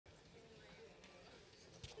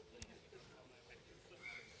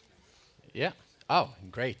Yeah. Oh,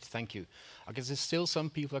 great. Thank you. I guess there's still some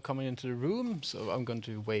people are coming into the room, so I'm going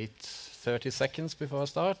to wait 30 seconds before I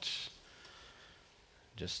start,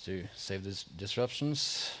 just to save these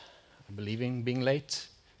disruptions. I believe in being late.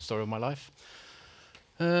 Story of my life.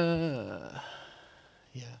 Yeah.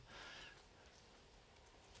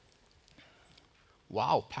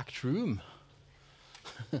 Wow, packed room.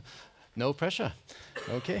 No pressure.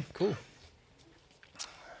 Okay, cool.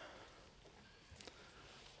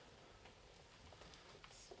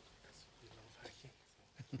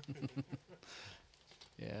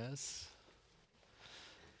 Yes.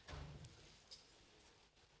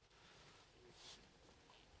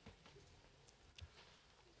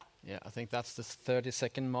 Yeah, I think that's the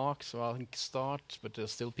 30-second mark, so I'll start, but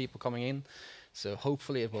there's still people coming in, so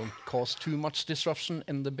hopefully it won't cause too much disruption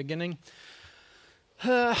in the beginning.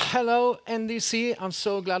 Hello, NDC. I'm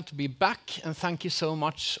so glad to be back, and thank you so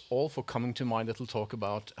much all for coming to my little talk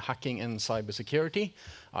about hacking and cybersecurity.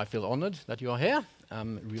 I feel honored that you are here.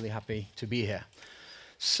 I'm really happy to be here.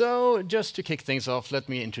 So just to kick things off, let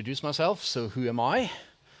me introduce myself. So who am I?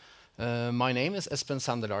 My name is Espen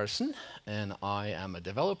Sande-Larsen, and I am a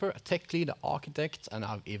developer, a tech lead, an architect, and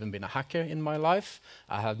I've even been a hacker in my life.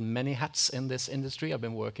 I have many hats in this industry. I've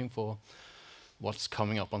been working for what's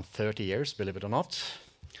coming up on 30 years, believe it or not.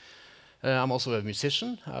 I'm also a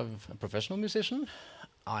musician. I'm a professional musician.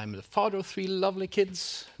 I'm the father of 3 lovely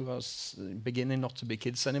kids who are beginning not to be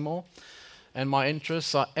kids anymore. And my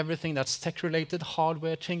interests are everything that's tech-related,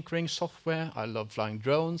 hardware, tinkering, software. I love flying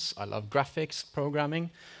drones. I love graphics, programming.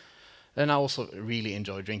 And I also really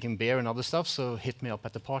enjoy drinking beer and other stuff, so hit me up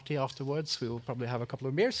at the party afterwards. We will probably have a couple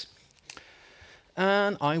of beers.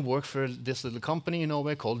 And I work for this little company in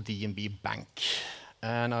Norway called DNB Bank.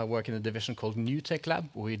 And I work in a division called New Tech Lab,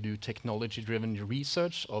 where we do technology-driven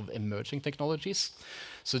research of emerging technologies.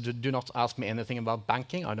 So do not ask me anything about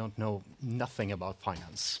banking. I don't know nothing about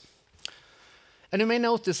finance. And you may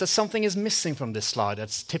notice that something is missing from this slide.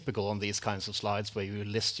 That's typical on these kinds of slides, where you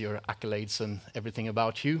list your accolades and everything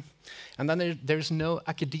about you. And then there's no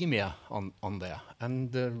academia on there.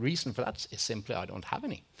 And the reason for that is simply I don't have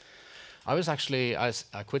any.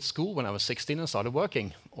 I quit school when I was 16 and started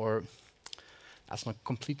working. Or that's not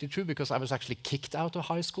completely true, because I was actually kicked out of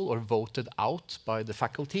high school or voted out by the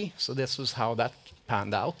faculty. So this was how that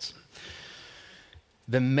panned out.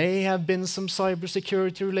 There may have been some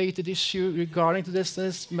cybersecurity-related issue regarding to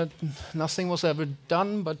this, but nothing was ever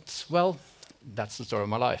done. But, well, that's the story of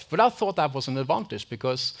my life. But I thought that was an advantage,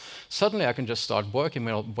 because suddenly I can just start working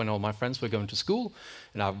when all my friends were going to school,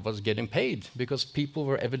 and I was getting paid, because people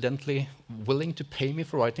were evidently willing to pay me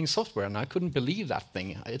for writing software, and I couldn't believe that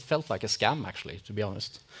thing. It felt like a scam, actually, to be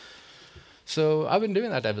honest. So I've been doing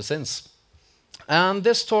that ever since. And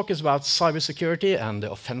this talk is about cybersecurity and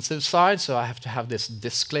the offensive side, so I have to have this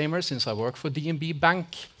disclaimer since I work for DNB Bank.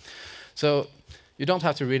 So you don't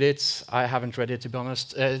have to read it. I haven't read it, to be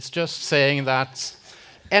honest. It's just saying that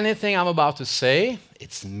anything I'm about to say,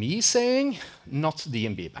 it's me saying, not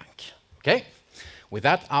DNB Bank. Okay? With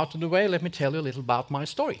that out of the way, let me tell you a little about my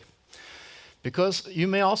story. Because you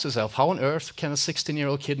may ask yourself, how on earth can a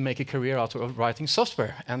 16-year-old kid make a career out of writing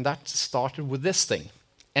software? And that started with this thing.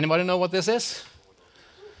 Anybody know what this is?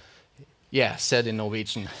 Yeah, said in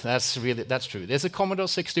Norwegian. That's true. There's a Commodore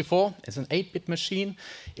 64. It's an 8-bit machine.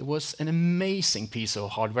 It was an amazing piece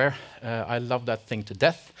of hardware. I love that thing to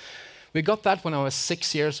death. We got that when I was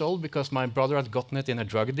 6 years old, because my brother had gotten it in a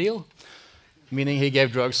drug deal, meaning he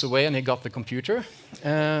gave drugs away and he got the computer.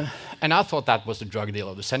 And I thought that was the drug deal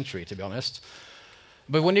of the century, to be honest.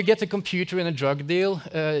 But when you get a computer in a drug deal,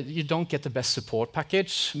 you don't get the best support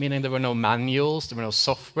package, meaning there were no manuals, there were no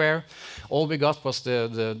software. All we got was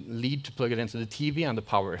the lead to plug it into the TV and the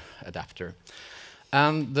power adapter.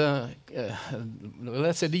 And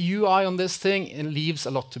let's say the UI on this thing, it leaves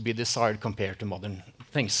a lot to be desired compared to modern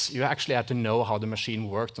things. You actually had to know how the machine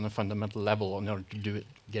worked on a fundamental level in order to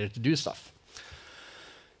get it to do stuff.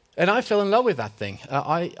 And I fell in love with that thing.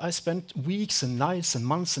 I spent weeks and nights and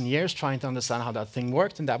months and years trying to understand how that thing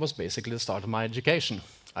worked, and that was basically the start of my education.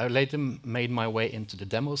 I later made my way into the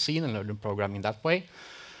demo scene and learned programming that way.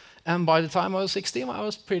 And by the time I was 16, I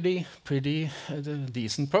was pretty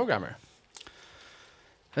decent programmer.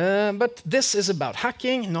 But this is about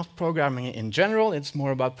hacking, not programming in general. It's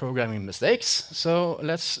more about programming mistakes. So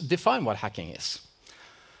let's define what hacking is.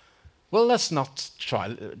 Well, let's not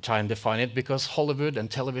try and define it, because Hollywood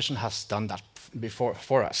and television has done that before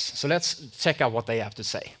for us. So let's check out what they have to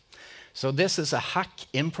say. So this is a hack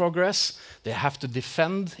in progress. They have to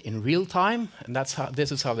defend in real time, and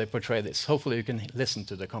this is how they portray this. Hopefully you can listen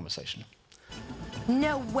to the conversation.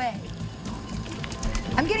 No way.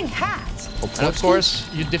 I'm getting hacked. And of course,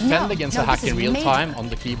 you defend against a hack in real time on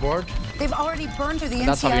the keyboard. They've already burned through the NCIS.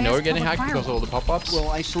 That's how you know you're getting hacked, because of all the pop-ups. Well,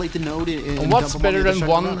 isolate the node and what's better than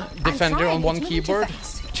one defender on one keyboard?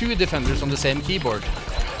 Two defenders on the same keyboard.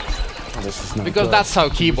 Oh, this is not because good. that's how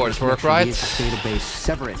keyboards work, right? Database.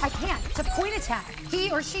 Sever it. I can't. It's a point attack.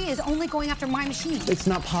 He or she is only going after my machine. It's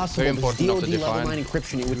not possible. Very important not to DoD level define 9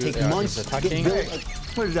 encryption. It would who take they are months to attacking. get built.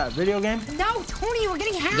 What is that, video game? No, Tony, we're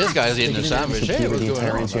getting hacked. This guy's eating a sandwich. Hey, what's the going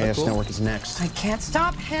entire on? NCIS Cool. network is next. I can't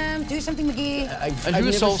stop him. Do something, McGee. And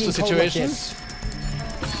who solves the situation?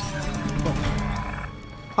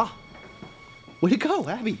 Ah, way to go,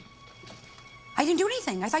 Abby. I didn't do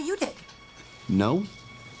anything. I thought you did. No.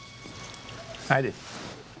 I did.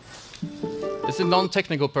 It's a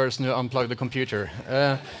non-technical person who unplugged the computer.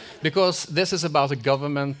 Because this is about a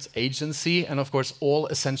government agency, and of course all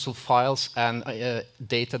essential files and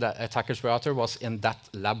data that attackers were after was in that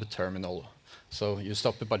lab terminal. So you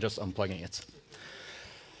stop it by just unplugging it.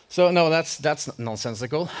 So no, that's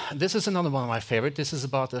nonsensical. This is another one of my favorites. This is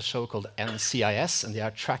about a show called NCIS, and they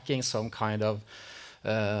are tracking some kind of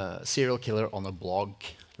serial killer on a blog.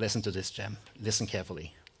 Listen to this, Jem. Listen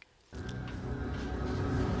carefully.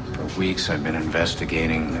 For weeks, I've been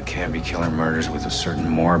investigating the Cabby killer murders with a certain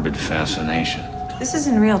morbid fascination. This is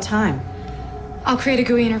in real time. I'll create a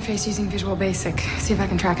GUI interface using Visual Basic. See if I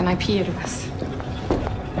can track an IP address.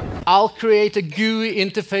 I'll create a GUI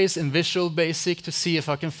interface in Visual Basic to see if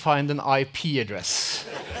I can find an IP address.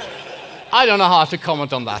 I don't know how to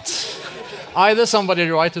comment on that. Either somebody in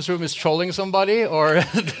the writer's room is trolling somebody, or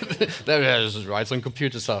they just write some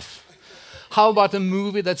computer stuff. How about a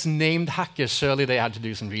movie that's named Hackers? Surely they had to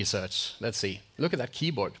do some research. Let's see. Look at that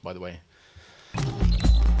keyboard, by the way.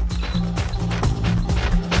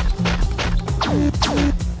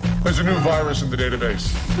 There's a new virus in the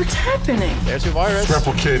database. What's happening? There's your virus. It's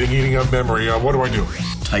replicating, eating up memory. What do I do?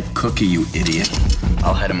 Type cookie, you idiot.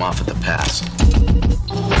 I'll head him off at the pass.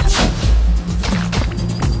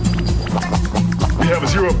 We have a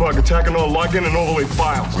zero bug attacking all login and overlay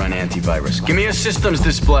files. Run antivirus. Give me a systems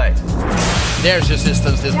display. There's your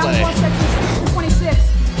systems display.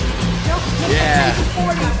 Yeah,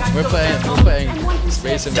 we're playing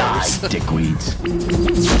Space Invaders. Dickweeds.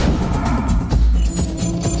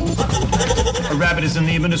 A rabbit is in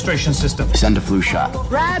the administration system. Send a flu shot.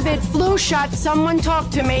 Rabbit, flu shot, someone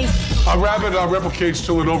talk to me. A rabbit replicates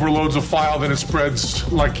till it overloads a file, then it spreads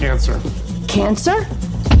like cancer. Cancer?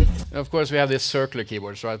 And of course, we have these circular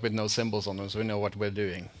keyboards, right, with no symbols on them, so we know what we're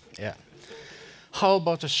doing. Yeah. How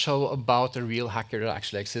about a show about a real hacker that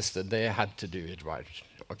actually existed? They had to do it right.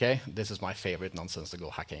 Okay, this is my favorite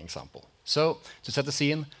nonsensical hacking example. So, to set the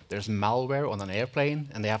scene, there's malware on an airplane,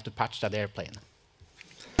 and they have to patch that airplane.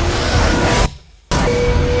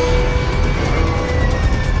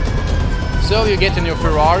 So you get in your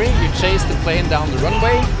Ferrari, you chase the plane down the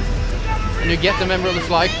runway, and you get a member of the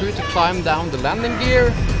flight crew to climb down the landing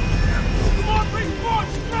gear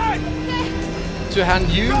to hand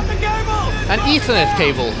you an Ethernet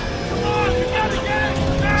cable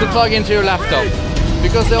to plug into your laptop.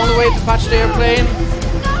 Because the only way to patch the airplane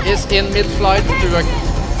is in mid-flight through a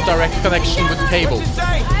direct connection with cable.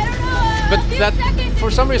 But that,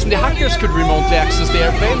 for some reason, the hackers could remotely access the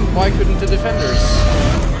airplane. Why couldn't the defenders?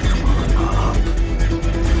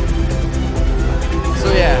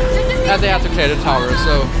 So yeah, and they had to clear the tower.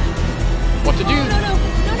 So what to do?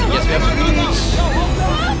 Yes, we have to reach.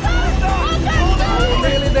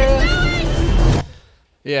 Really there?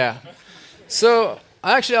 Yeah. So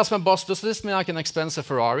I actually asked my boss, does this mean I can expense a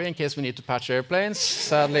Ferrari in case we need to patch airplanes?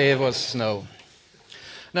 Sadly, it was no.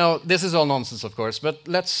 Now, this is all nonsense, of course, but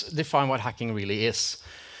let's define what hacking really is.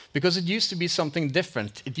 Because it used to be something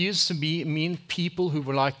different. It used to mean people who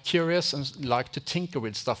were like curious and like to tinker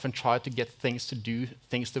with stuff and try to get things to do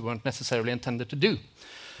things they weren't necessarily intended to do.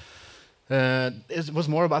 It was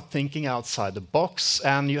more about thinking outside the box,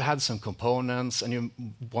 and you had some components, and you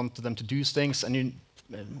wanted them to do things, and you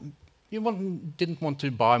didn't want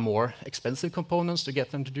to buy more expensive components to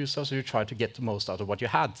get them to do so you tried to get the most out of what you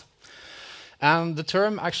had. And the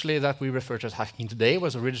term actually that we refer to as hacking today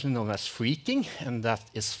was originally known as phreaking, and that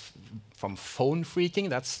is from phone phreaking.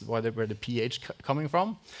 That's where the PH coming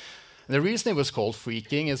from. And the reason it was called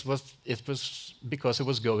phreaking was because it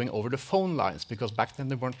was going over the phone lines, because back then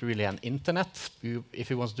there weren't really an internet.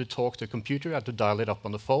 If you wanted to talk to a computer, you had to dial it up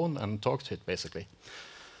on the phone and talk to it, basically.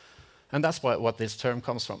 And that's what this term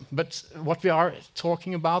comes from. But what we are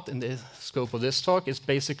talking about in the scope of this talk is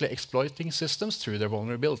basically exploiting systems through their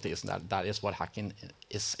vulnerabilities. And that is what hacking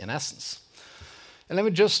is in essence. And let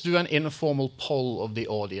me just do an informal poll of the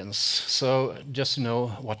audience, so just to know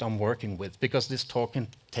what I'm working with, because this talk can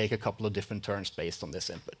take a couple of different turns based on this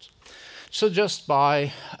input. So just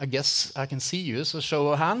by, I guess I can see you, so show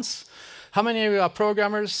of hands. How many of you are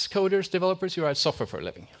programmers, coders, developers? You write software for a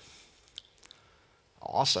living.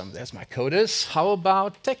 Awesome, there's my coders. How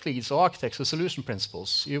about tech leads or architects or solution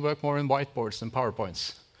principals? You work more in whiteboards than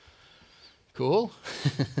PowerPoints. Cool.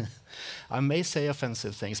 I may say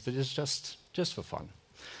offensive things, but it's just for fun.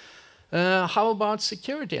 How about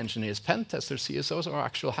security engineers, pen testers, CSOs, or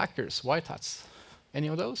actual hackers, white hats? Any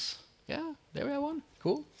of those? Yeah, there we have one.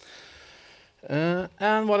 Cool.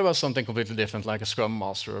 And what about something completely different, like a scrum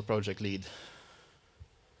master or a project lead?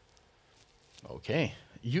 Okay.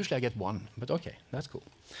 Usually I get one, but okay, that's cool.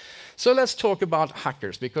 So let's talk about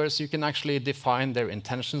hackers, because you can actually define their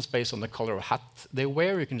intentions based on the color of hat they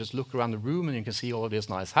wear. You can just look around the room and you can see all of these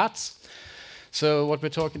nice hats. So what we're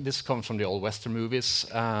talking, this comes from the old Western movies,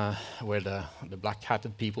 where the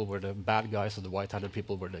black-hatted people were the bad guys and the white-hatted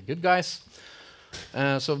people were the good guys.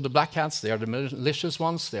 So the black hats, they are the malicious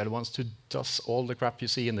ones. They are the ones who does all the crap you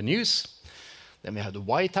see in the news. Then we have the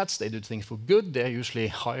white hats. They do things for good. They're usually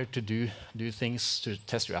hired to do things to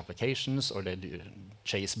test your applications, or they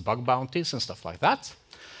chase bug bounties and stuff like that.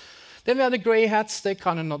 Then we have the gray hats. They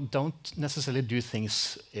kind of don't necessarily do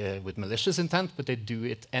things with malicious intent, but they do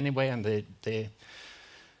it anyway, and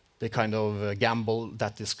they kind of gamble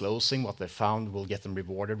that disclosing what they found will get them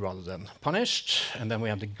rewarded rather than punished. And then we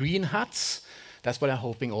have the green hats. That's what I'm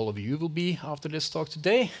hoping all of you will be after this talk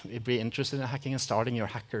today. You'll be interested in hacking and starting your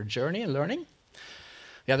hacker journey and learning.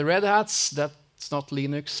 We have the red hats. That's not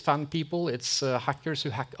Linux fan people. It's hackers who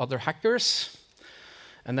hack other hackers.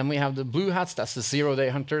 And then we have the blue hats. That's the zero-day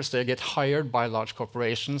hunters. They get hired by large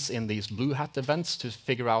corporations in these blue hat events to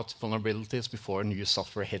figure out vulnerabilities before new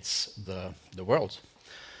software hits the world.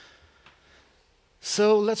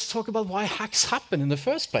 So let's talk about why hacks happen in the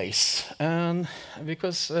first place.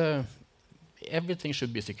 Because everything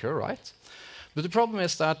should be secure, right? But the problem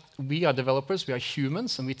is that we are developers, we are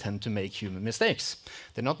humans, and we tend to make human mistakes.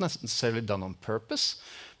 They're not necessarily done on purpose,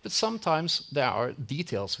 but sometimes there are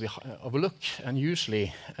details we overlook, and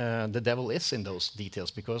usually the devil is in those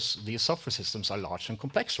details, because these software systems are large and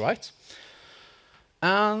complex, right?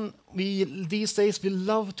 And these days, we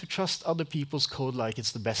love to trust other people's code like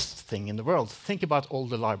it's the best thing in the world. Think about all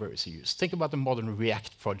the libraries you use. Think about the modern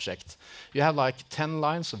React project. You have like 10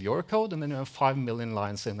 lines of your code, and then you have 5 million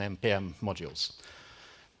lines in NPM modules.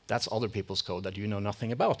 That's other people's code that you know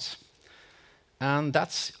nothing about. And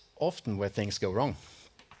that's often where things go wrong.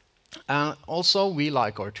 And also, we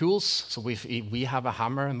like our tools. So if we have a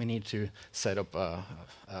hammer and we need to set up a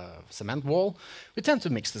cement wall, we tend to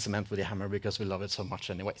mix the cement with the hammer because we love it so much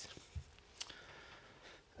anyway.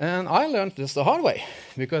 And I learned this the hard way,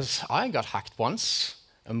 because I got hacked once.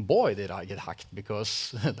 And boy, did I get hacked,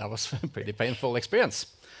 because that was a pretty painful experience.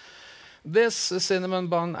 This cinnamon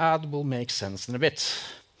bun ad will make sense in a bit.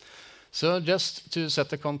 So just to set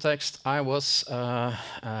the context, I was a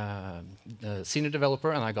senior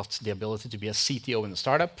developer, and I got the ability to be a CTO in a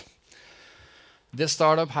startup. This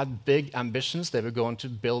startup had big ambitions. They were going to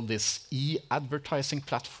build this e-advertising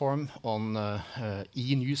platform on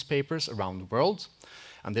e-newspapers around the world.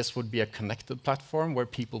 And this would be a connected platform where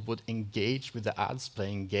people would engage with the ads,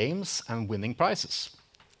 playing games, and winning prizes.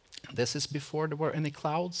 This is before there were any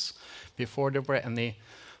clouds, before there were any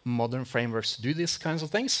modern frameworks to do these kinds of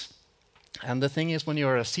things. And the thing is, when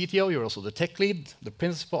you're a CTO, you're also the tech lead, the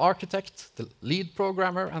principal architect, the lead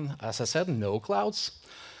programmer, and as I said, no clouds.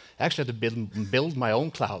 I actually had to build my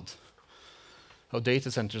own cloud of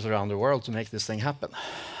data centers around the world to make this thing happen.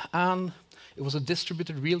 And it was a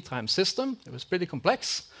distributed real-time system. It was pretty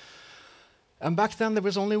complex. And back then, there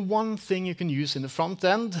was only one thing you can use in the front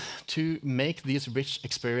end to make these rich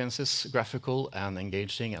experiences graphical and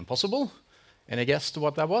engaging and possible. Any guess to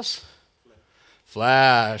what that was?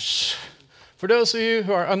 Flash. For those of you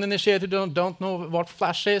who are uninitiated and don't know what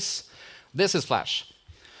Flash is, this is Flash.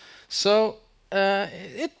 So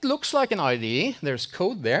it looks like an IDE. There's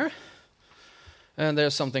code there. And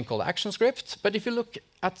there's something called ActionScript. But if you look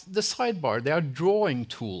at the sidebar, there are drawing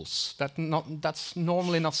tools. That's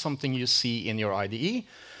normally not something you see in your IDE.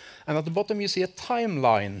 And at the bottom, you see a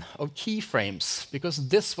timeline of keyframes, because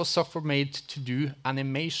this was software made to do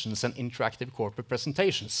animations and interactive corporate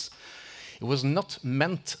presentations. It was not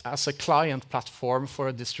meant as a client platform for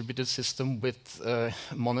a distributed system with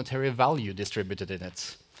monetary value distributed in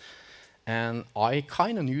it. And I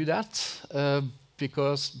kind of knew that,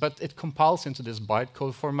 but it compiles into this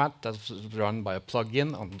bytecode format that's run by a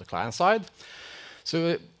plugin on the client side.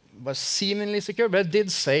 So was seemingly secure, but I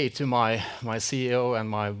did say to my CEO and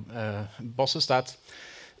my bosses that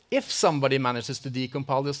if somebody manages to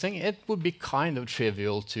decompile this thing, it would be kind of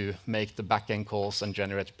trivial to make the back-end calls and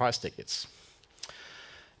generate price tickets.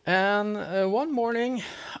 And one morning,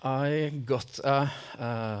 I got a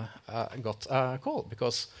call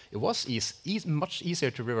because it was much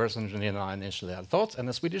easier to reverse engineer than I initially had thought, and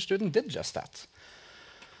a Swedish student did just that.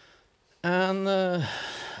 And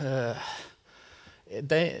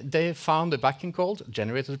they found a backend code,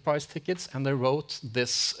 generated price tickets, and they wrote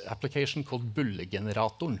this application called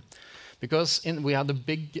Bullegeneratoren. Because we had a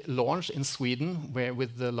big launch in Sweden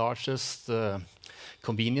with the largest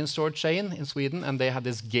convenience store chain in Sweden, and they had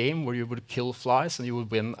this game where you would kill flies and you would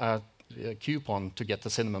win a coupon to get the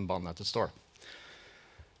cinnamon bun at the store.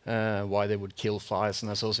 Why they would kill flies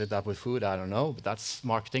and associate that with food, I don't know, but that's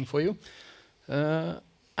marketing for you.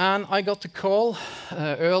 And I got the call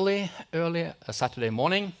early a Saturday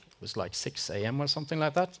morning. It was like 6 a.m. or something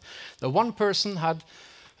like that. The one person had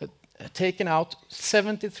taken out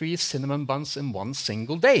 73 cinnamon buns in one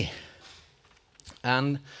single day.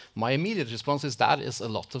 And my immediate response is that is a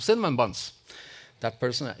lot of cinnamon buns. That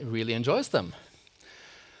person really enjoys them.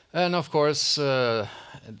 And of course,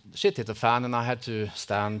 shit hit the fan, and I had to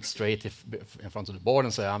stand straight in front of the board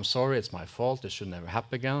and say, I'm sorry, it's my fault, this should never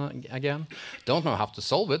happen again. Don't know how to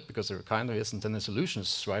solve it, because there kind of isn't any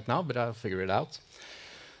solutions right now, but I'll figure it out.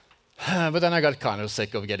 But then I got kind of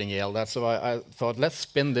sick of getting yelled at, so I thought, let's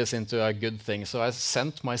spin this into a good thing. So I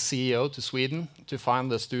sent my CEO to Sweden to find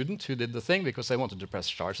the student who did the thing, because they wanted to press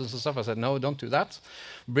charges and stuff. I said, no, don't do that.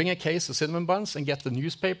 Bring a case of cinnamon buns and get the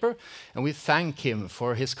newspaper, and we thank him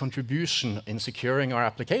for his contribution in securing our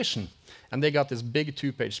application. And they got this big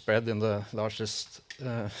 2-page spread in the largest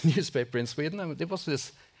newspaper in Sweden, and it was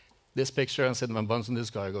this picture and cinnamon buns and this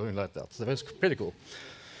guy going like that. So it was pretty cool.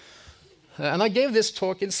 And I gave this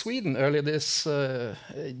talk in Sweden earlier this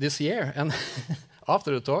year, and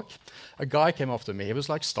after the talk, a guy came up to me. He was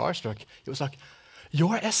like starstruck. He was like,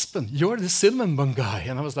 "You're Espen, you're the cinnamon bun guy."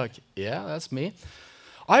 And I was like, "Yeah, that's me.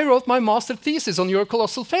 I wrote my master thesis on your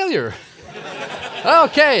colossal failure."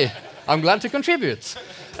 Okay, I'm glad to contribute.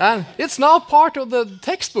 And it's now part of the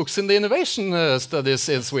textbooks in the innovation studies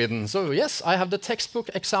in Sweden. So yes, I have the textbook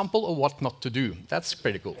example of what not to do. That's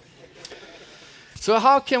pretty cool. So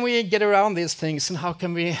how can we get around these things, and how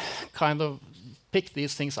can we kind of pick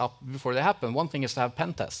these things up before they happen? One thing is to have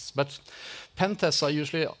pen tests, but pen tests are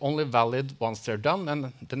usually only valid once they're done,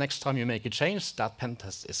 and the next time you make a change, that pen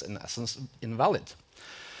test is in essence invalid.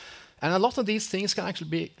 And a lot of these things can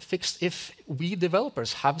actually be fixed if we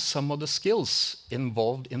developers have some of the skills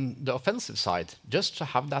involved in the offensive side, just to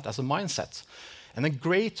have that as a mindset. And a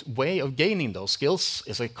great way of gaining those skills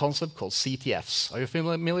is a concept called CTFs. Are you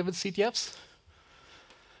familiar with CTFs?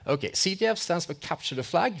 Okay, CTF stands for Capture the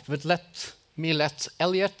Flag, but let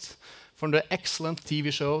Elliot from the excellent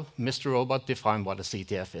TV show Mr. Robot define what a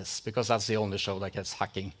CTF is, because that's the only show that gets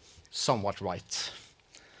hacking somewhat right.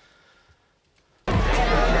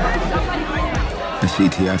 A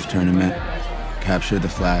CTF tournament, Capture the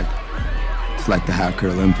Flag. It's like the Hacker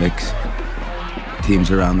Olympics. Teams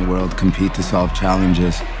around the world compete to solve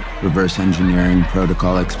challenges, reverse engineering,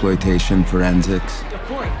 protocol exploitation, forensics.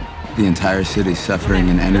 The entire city suffering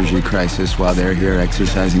an energy crisis while they're here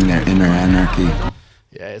exercising their inner anarchy.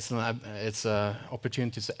 Yeah, it's an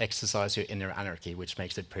opportunity to exercise your inner anarchy, which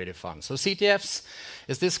makes it pretty fun. So CTFs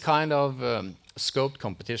is this kind of scoped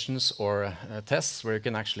competitions or tests where you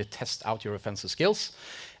can actually test out your offensive skills.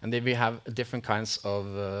 And then we have different kinds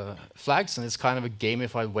of flags, and it's kind of a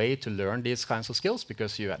gamified way to learn these kinds of skills,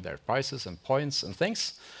 because you have their prizes and points and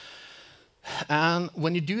things. And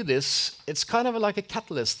when you do this, it's kind of like a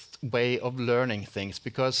catalyst way of learning things,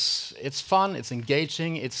 because it's fun, it's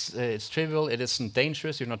engaging, it's trivial, it isn't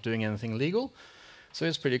dangerous, you're not doing anything illegal. So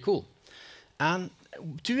it's pretty cool. And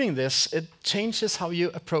doing this, it changes how you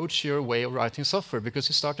approach your way of writing software, because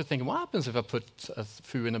you start to think, what happens if I put a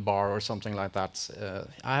foo in a bar or something like that?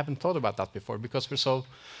 I haven't thought about that before, because we're so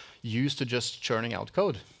used to just churning out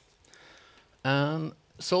code. And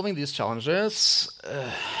solving these challenges,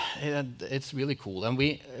 it's really cool. And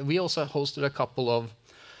we also hosted a couple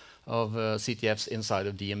of CTFs inside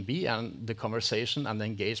of DMB, and the conversation and the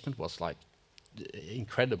engagement was like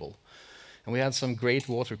incredible. And we had some great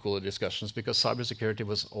water cooler discussions, because cybersecurity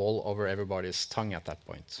was all over everybody's tongue at that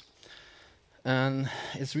point. And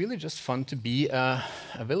it's really just fun to be a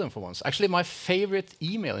villain for once. Actually, my favorite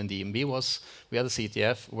email in DMB was, we had a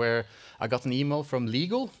CTF where I got an email from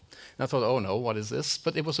legal, and I thought, oh no, what is this?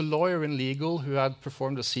 But it was a lawyer in legal who had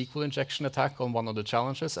performed a SQL injection attack on one of the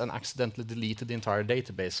challenges and accidentally deleted the entire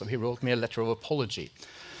database. So he wrote me a letter of apology.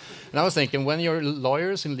 And I was thinking, when your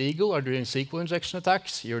lawyers in legal are doing SQL injection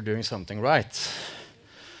attacks, you're doing something right.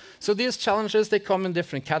 So these challenges, they come in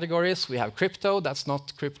different categories. We have crypto, that's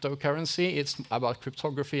not cryptocurrency, it's about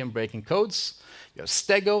cryptography and breaking codes. You have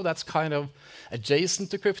stego, that's kind of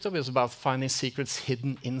adjacent to crypto, it's about finding secrets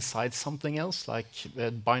hidden inside something else, like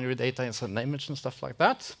binary data inside an image and stuff like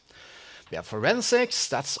that. We have forensics,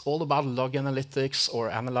 that's all about log analytics or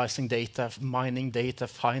analyzing data, mining data,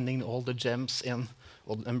 finding all the gems in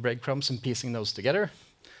and breadcrumbs and piecing those together.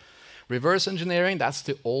 Reverse engineering, that's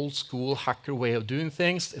the old school hacker way of doing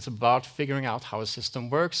things. It's about figuring out how a system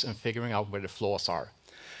works and figuring out where the flaws are.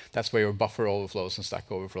 That's where your buffer overflows and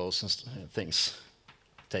stack overflows and things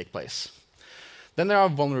take place. Then there are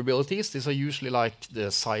vulnerabilities. These are usually like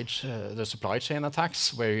the supply chain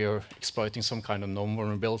attacks, where you're exploiting some kind of known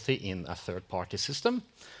vulnerability in a third-party system.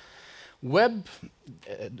 Web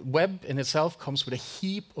in itself comes with a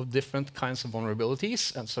heap of different kinds of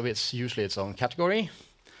vulnerabilities, and so it's usually its own category.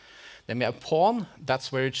 Then we have pawn.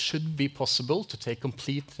 That's where it should be possible to take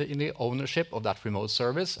complete ownership of that remote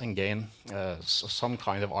service and gain some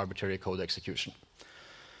kind of arbitrary code execution.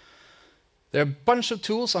 There are a bunch of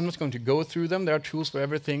tools. I'm not going to go through them. There are tools for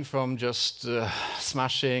everything from just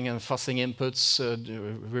smashing and fuzzing inputs,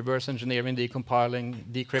 reverse engineering, decompiling,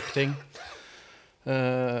 decrypting.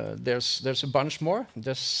 There's a bunch more.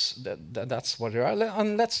 That's what there are.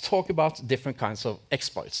 And let's talk about different kinds of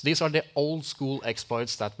exploits. These are the old school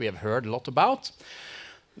exploits that we have heard a lot about.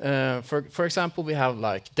 For example, we have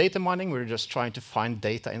like data mining, where we're just trying to find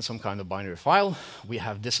data in some kind of binary file. We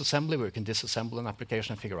have disassembly, where you can disassemble an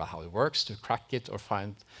application and figure out how it works to crack it or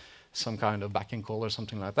find some kind of backend call or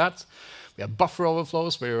something like that. We have buffer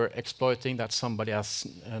overflows, where you're exploiting that somebody has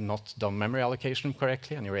not done memory allocation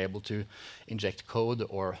correctly, and you're able to inject code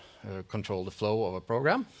or control the flow of a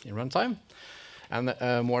program in runtime. And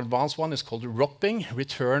a more advanced one is called ROPing,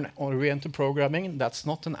 return-oriented programming. That's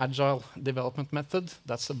not an agile development method.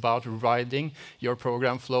 That's about riding your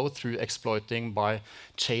program flow through exploiting by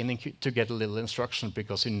chaining to get a little instruction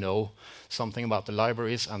because you know something about the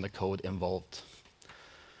libraries and the code involved.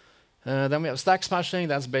 Then we have stack smashing.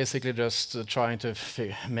 That's basically just trying to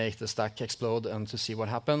make the stack explode and to see what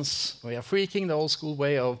happens. We have phreaking, the old school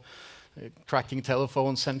way of cracking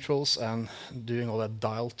telephone centrals and doing all that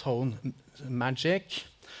dial tone magic.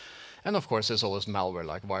 And of course, there's always malware,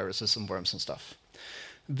 like viruses and worms and stuff.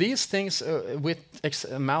 These things, with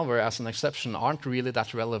malware as an exception, aren't really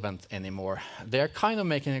that relevant anymore. They're kind of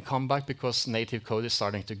making a comeback because native code is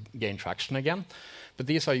starting to gain traction again. But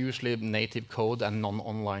these are usually native code and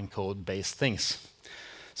non-online code-based things.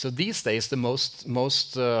 So these days, the most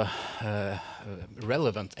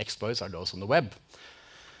relevant exploits are those on the web.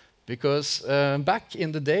 Because back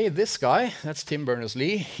in the day, this guy, that's Tim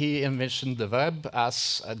Berners-Lee, he envisioned the web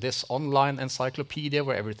as this online encyclopedia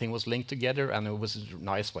where everything was linked together, and it was a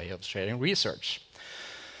nice way of sharing research.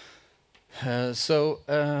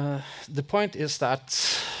 The point is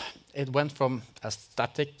that it went from a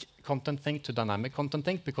static content thing to dynamic content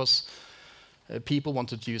thing, because people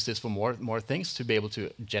wanted to use this for more things, to be able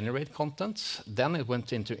to generate content. Then it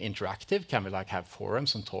went into interactive. Can we like have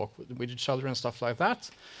forums and talk with each other and stuff like that?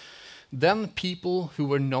 Then people who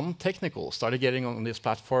were non-technical started getting on these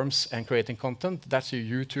platforms and creating content. That's your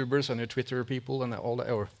YouTubers and your Twitter people and all that.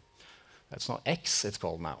 Or that's not X, it's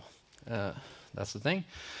called now. That's the thing.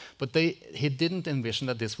 But he didn't envision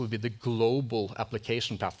that this would be the global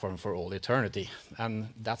application platform for all eternity. And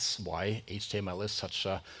that's why HTML is such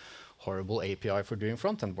a horrible API for doing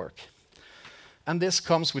front-end work. And this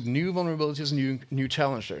comes with new vulnerabilities, new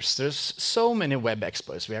challenges. There's so many web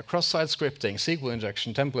exploits. We have cross-site scripting, SQL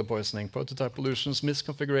injection, template poisoning, prototype pollutions,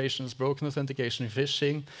 misconfigurations, broken authentication,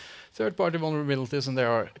 phishing, third-party vulnerabilities, and there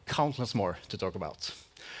are countless more to talk about.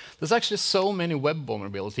 There's actually so many web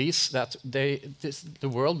vulnerabilities that the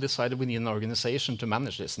world decided we need an organization to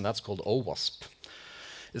manage this, and that's called OWASP.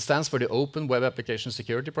 It stands for the Open Web Application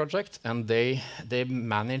Security Project, and they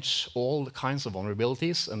manage all kinds of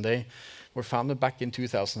vulnerabilities, and they were founded back in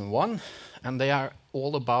 2001, and they are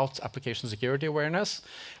all about application security awareness,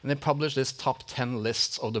 and they publish this top 10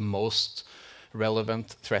 lists of the most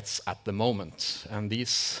relevant threats at the moment. And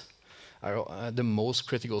these are the most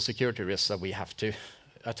critical security risks that we have to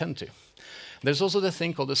attend to. There's also the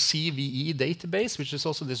thing called the CVE database, which is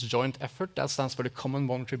also this joint effort that stands for the Common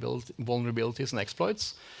Vulnerabilities and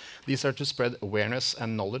Exploits. These are to spread awareness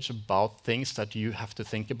and knowledge about things that you have to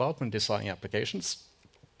think about when designing applications.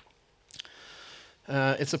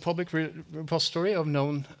 It's a public repository of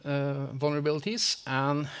known vulnerabilities,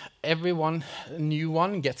 and every new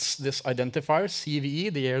one gets this identifier,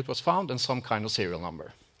 CVE, the year it was found, and some kind of serial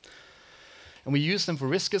number. And we use them for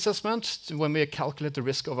risk assessment when we calculate the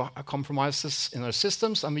risk of compromises in our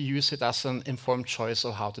systems, and we use it as an informed choice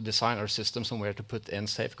of how to design our systems and where to put in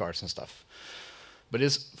safeguards and stuff. But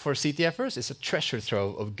for CTFers, it's a treasure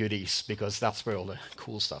trove of goodies, because that's where all the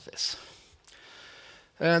cool stuff is.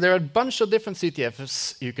 There are a bunch of different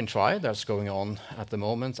CTFs you can try that's going on at the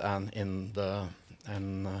moment and in the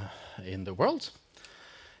world.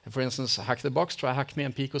 For instance, Hack the Box, Try Hack Me,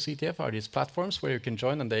 and Pico CTF are these platforms where you can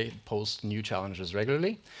join, and they post new challenges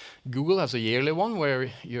regularly. Google has a yearly one where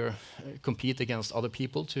you compete against other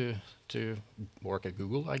people to work at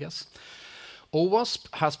Google, I guess. OWASP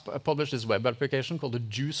has published this web application called the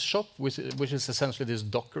Juice Shop, which is essentially this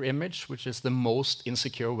Docker image, which is the most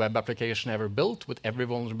insecure web application ever built, with every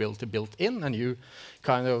vulnerability built in, and you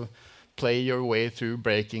kind of play your way through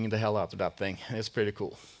breaking the hell out of that thing. It's pretty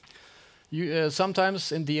cool.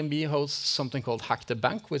 Sometimes in DMB hosts something called Hack the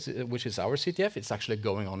Bank, which is our CTF. It's actually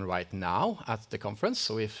going on right now at the conference,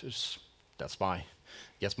 so that's my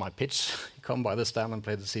pitch. Come by the stand and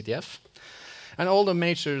play the CTF. And all the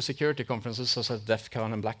major security conferences, such as DEF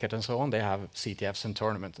CON and Black Hat and so on, they have CTFs and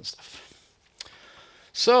tournaments and stuff.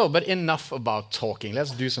 So, but enough about talking.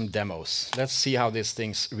 Let's do some demos. Let's see how these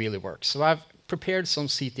things really work. So I've prepared some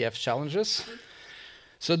CTF challenges.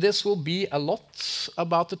 So this will be a lot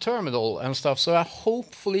about the terminal and stuff. So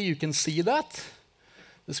hopefully you can see that.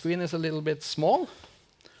 The screen is a little bit small.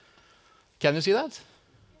 Can you see that?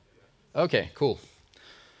 Okay, cool.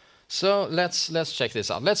 So let's check this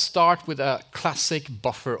out. Let's start with a classic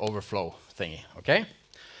buffer overflow thingy, okay?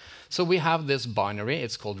 So we have this binary,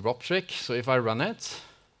 it's called ROPTRIC. So if I run it,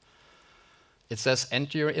 it says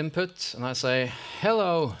enter your input, and I say,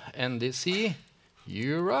 hello, NDC,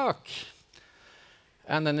 you rock.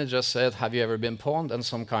 And then it just said, have you ever been pawned, and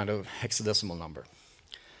some kind of hexadecimal number.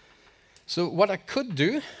 So what I could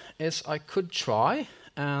do is I could try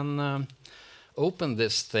and open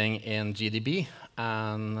this thing in GDB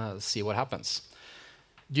and see what happens.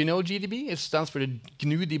 Do you know GDB? It stands for the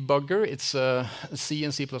GNU debugger. It's a C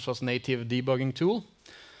and C++ native debugging tool.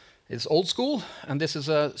 It's old school, and this is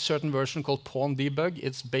a certain version called Pawn Debug.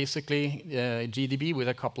 It's basically GDB with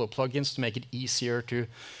a couple of plugins to make it easier to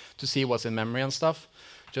see what's in memory and stuff.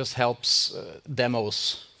 Just helps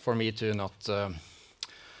demos for me to not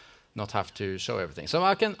have to show everything. So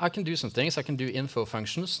I can do some things. I can do info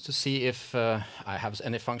functions to see if I have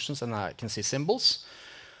any functions, and I can see symbols.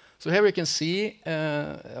 So here we can see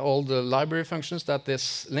all the library functions that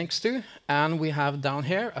this links to, and we have down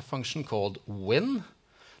here a function called win.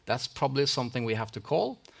 That's probably something we have to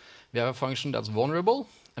call. We have a function that's vulnerable,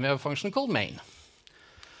 and we have a function called main.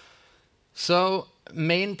 So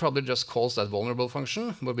main probably just calls that vulnerable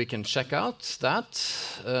function, but we can check out that,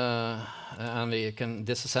 and we can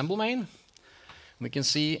disassemble main. We can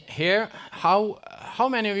see here, how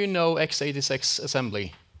many of you know x86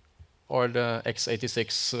 assembly, or the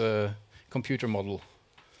x86 computer model?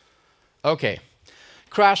 Okay,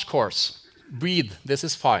 crash course, breathe, this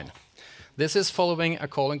is fine. This is following a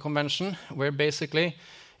calling convention, where basically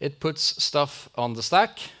it puts stuff on the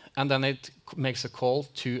stack, and then it makes a call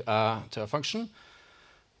to a function.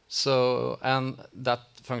 So, and that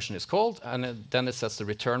function is called, and then it sets the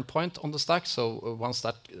return point on the stack. So once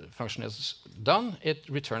that function is done, it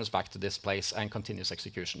returns back to this place and continues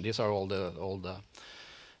execution. These are all the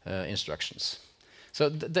instructions. So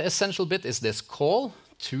the essential bit is this call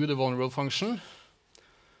to the vulnerable function.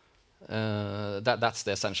 That's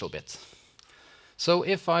the essential bit. So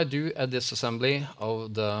if I do a disassembly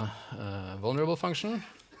of the vulnerable function,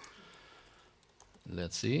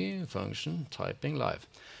 let's see, function typing live.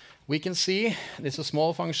 We can see it's a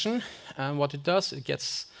small function, and what it does, it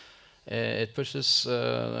pushes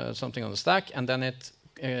something on the stack, and then it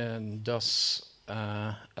does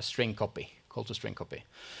a string copy, call to string copy.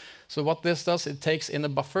 So what this does, it takes in a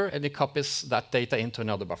buffer and it copies that data into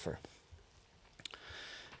another buffer.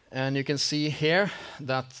 And you can see here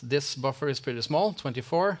that this buffer is pretty small,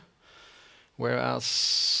 24,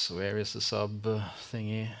 whereas, where is the sub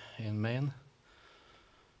thingy in main?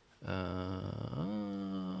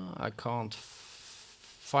 I can't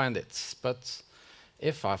find it, but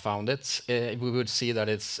if I found it, we would see that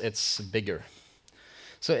it's bigger.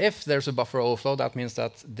 So if there's a buffer overflow, that means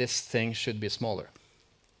that this thing should be smaller.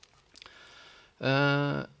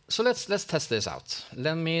 So let's test this out.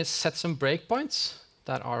 Let me set some breakpoints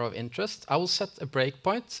that are of interest. I will set a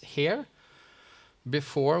breakpoint here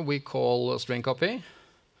before we call string copy.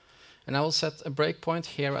 And I will set a breakpoint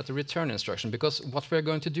here at the return instruction, because what we're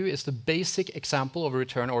going to do is the basic example of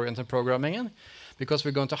return-oriented programming, because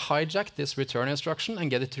we're going to hijack this return instruction and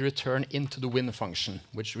get it to return into the win function,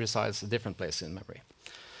 which resides a different place in memory.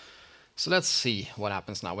 So let's see what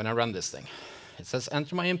happens now when I run this thing. It says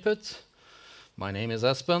enter my input. My name is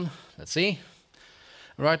Espen. Let's see.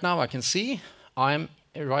 Right now I can see I'm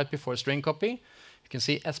right before string copy. You can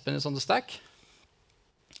see Espen is on the stack.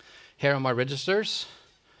 Here are my registers.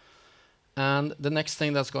 And the next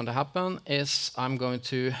thing that's going to happen is I'm going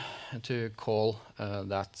to call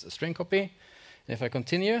that string copy. And if I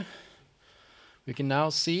continue, we can now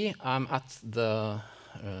see I'm at the,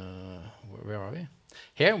 where are we?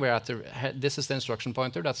 Here we're at this is the instruction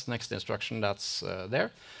pointer. That's the next instruction that's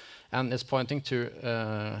there. And it's pointing to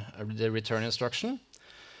the return instruction.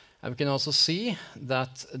 And we can also see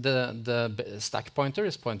that the stack pointer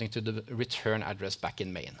is pointing to the return address back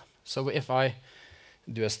in main. So if I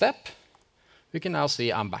do a step, we can now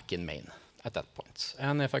see I'm back in main at that point.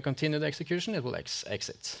 And if I continue the execution, it will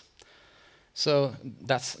exit. So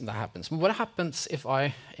that happens. But what happens if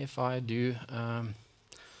I do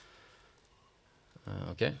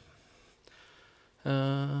okay?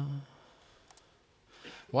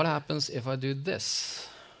 What happens if I do this?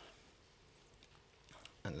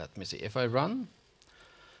 And let me see. If I run,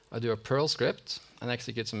 I do a Perl script and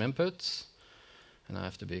execute some inputs. And I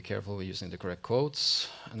have to be careful with using the correct quotes.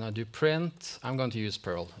 And I do print. I'm going to use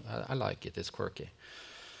Perl. I like it. It's quirky.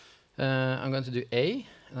 I'm going to do A,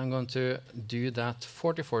 and I'm going to do that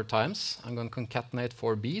 44 times. I'm going to concatenate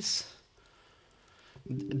 4 Bs.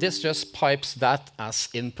 This just pipes that as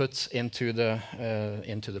input into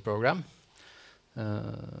the program.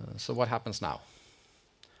 So what happens now?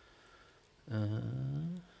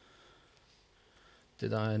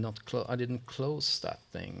 Did I not I didn't close that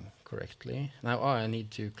thing correctly. Now I need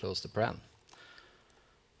to close the paren.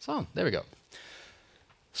 So there we go.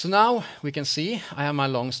 So now we can see I have my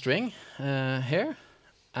long string here,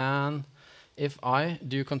 and if I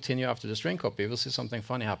do continue after the string copy, we'll see something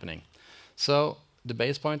funny happening. So the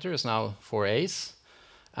base pointer is now 4 A's,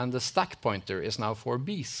 and the stack pointer is now 4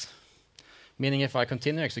 B's. Meaning if I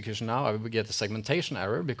continue execution now, I will get a segmentation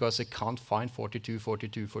error because it can't find 42,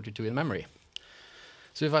 42, 42 in memory.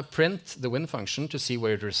 So if I print the win function to see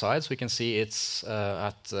where it resides, we can see it's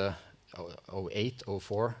at 08,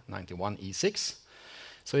 04, 91, E6.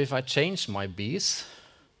 So if I change my B's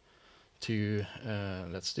to,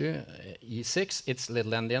 let's do E6, it's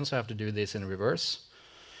little endian, so I have to do this in reverse.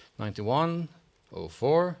 91,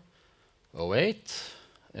 04, 08.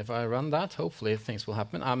 If I run that, hopefully things will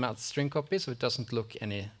happen. I'm at string copy, so it doesn't look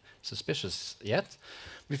any suspicious yet.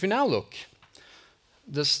 But if you now look,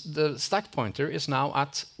 the stack pointer is now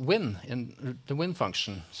at win in the win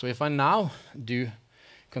function. So if I now do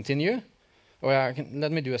continue, or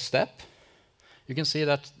let me do a step, you can see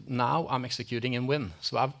that now I'm executing in win.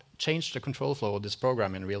 So I've changed the control flow of this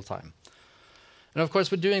program in real time. And of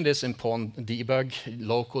course, we're doing this in pawn debug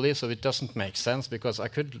locally, so it doesn't make sense because I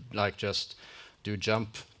could like just do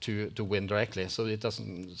jump to win directly. So it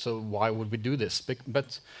doesn't. So why would we do this?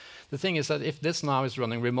 But the thing is that if this now is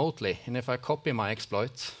running remotely, and if I copy my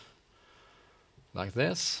exploit like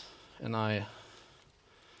this, and I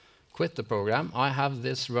quit the program, I have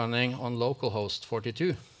this running on localhost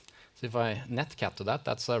 42. So if I netcat to that,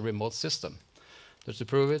 that's a remote system. Just to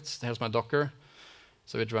prove it, here's my Docker.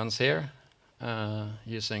 So it runs here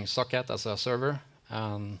using socket as a server,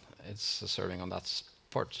 and it's serving on that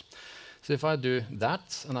port. So if I do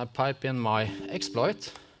that, and I pipe in my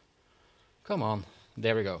exploit, come on,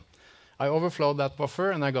 there we go. I overflowed that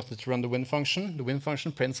buffer, and I got it to run the win function. The win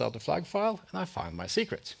function prints out the flag file, and I find my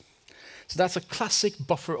secret. So that's a classic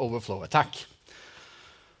buffer overflow attack.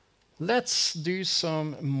 Let's do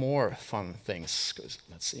some more fun things.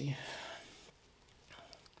 Let's see.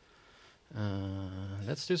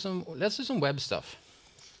 Let's do some web stuff.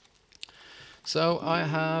 So I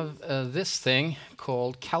have this thing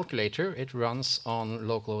called calculator. It runs on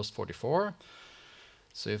localhost 44.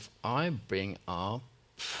 So if I bring up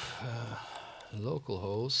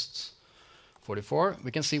localhost 44,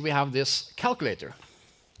 we can see we have this calculator.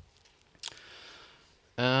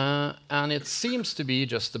 And it seems to be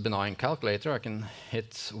just a benign calculator. I can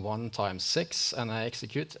hit 1 times 6, and I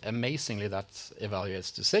execute. Amazingly, that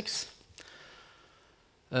evaluates to 6.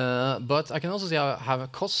 But I can also see I have a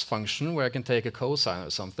cos function where I can take a cosine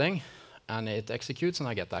or something, and it executes, and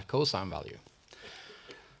I get that cosine value.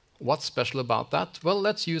 What's special about that? Well,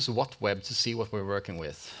 let's use whatweb to see what we're working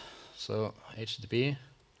with. So HTTP,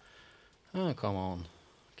 oh, come on,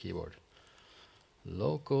 keyboard,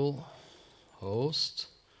 local host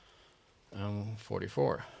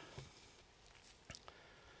 44.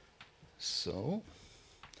 So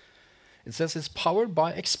it says it's powered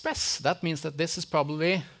by Express. That means that this is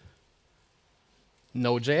probably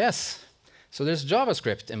Node.js. So there's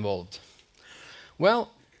JavaScript involved.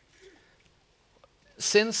 Well,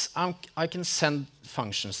 since I can send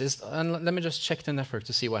functions, and let me just check the network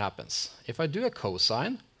to see what happens. If I do a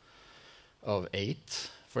cosine of 8,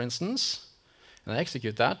 for instance, and I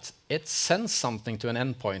execute that, it sends something to an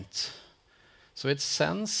endpoint. So it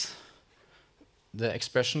sends the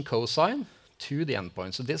expression cosine to the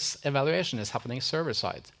endpoint. So this evaluation is happening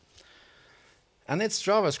server-side. And it's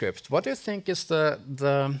JavaScript. What do you think is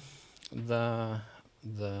the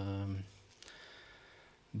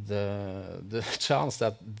chance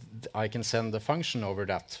that I can send the function over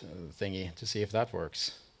that thingy to see if that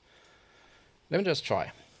works? Let me just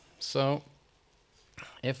try. So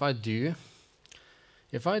if I do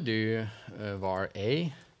var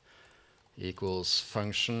a equals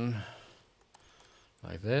function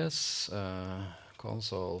like this,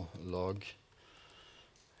 console log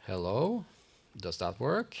hello, does that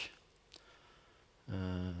work?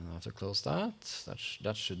 I have to close that.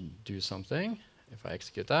 That should do something. If I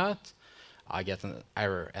execute that, I get an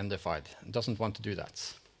error, endified. It doesn't want to do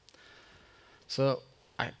that. So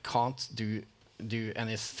I can't do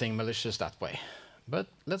anything malicious that way. But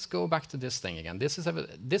let's go back to this thing again. This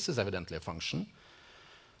is evidently a function.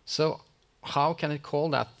 So how can it call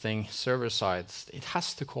that thing server-side? It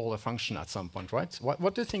has to call a function at some point, right?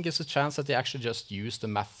 What do you think is the chance that they actually just use the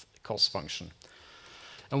math cos function?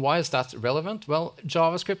 And why is that relevant? Well,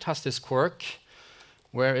 JavaScript has this quirk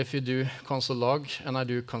where if you do console log and I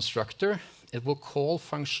do constructor, it will call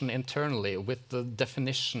function internally with the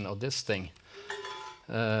definition of this thing.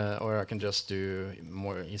 Or I can just do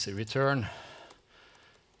more easy return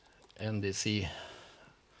NDC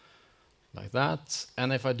like that.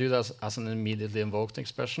 And if I do that as an immediately invoked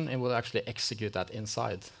expression, it will actually execute that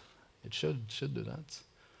inside. It should do that.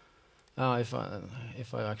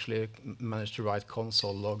 If I actually manage to write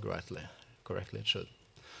console log correctly, it should.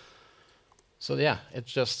 So yeah, it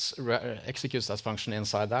just executes that function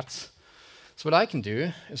inside that. So what I can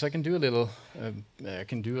do is I can do a little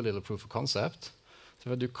proof of concept. So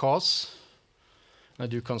if I do cos, and I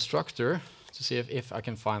do constructor to see if I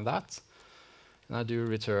can find that, and I do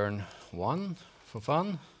return 1 for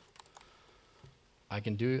fun, I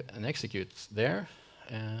can do an execute there,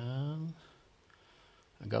 and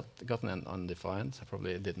I got an undefined. I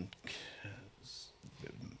probably didn't,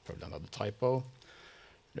 probably another typo.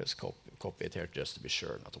 Just copy it here just to be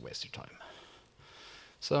sure, not to waste your time.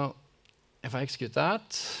 So if I execute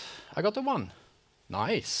that, I got the 1.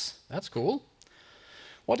 Nice, that's cool.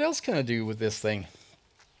 What else can I do with this thing?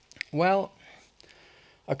 Well,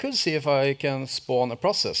 I could see if I can spawn a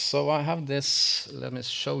process. So I have this, let me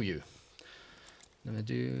show you. Let me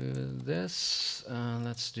do this,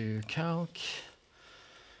 let's do calc.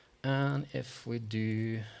 And if we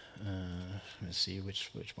do, let me see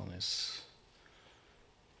which one is.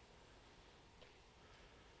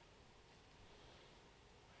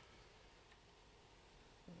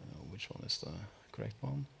 Which one is the correct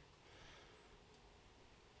one?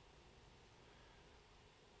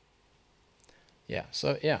 Yeah,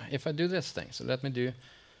 so yeah, if I do this thing, so let me do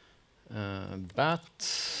bat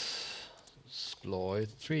exploit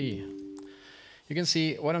 3. You can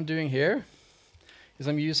see what I'm doing here is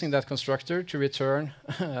I'm using that constructor to return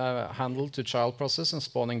handle to child process and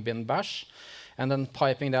spawning bin bash, and then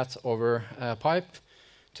piping that over pipe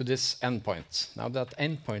to this endpoint. Now that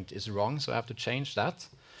endpoint is wrong, so I have to change that.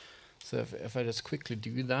 So if I just quickly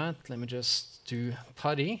do that, let me just do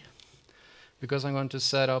putty, because I'm going to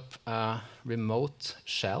set up a remote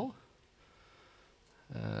shell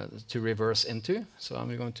to reverse into. So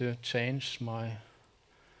I'm going to change my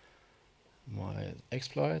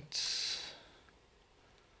exploit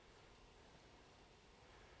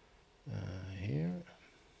here.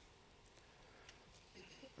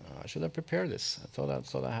 I should have prepared this. I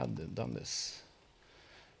thought I had done this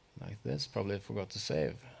like this. Probably forgot to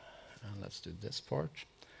save. And let's do this part.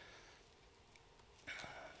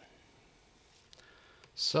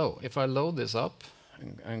 So if I load this up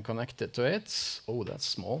and connect it to it, oh, that's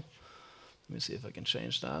small. Let me see if I can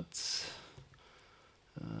change that.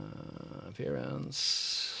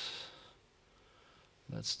 Appearance.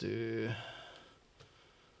 Let's do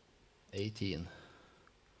 18.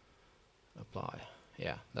 Apply.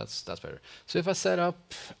 Yeah, that's better. So if I set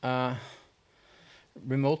up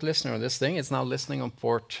remote listener on this thing, it's now listening on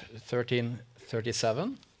port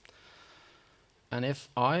 1337. And if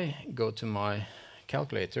I go to my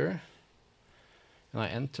calculator and I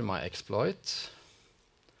enter my exploit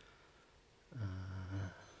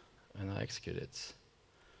and I execute it,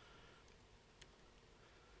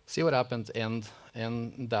 see what happened in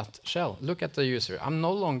that shell. Look at the user. I'm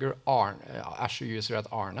no longer Azure user at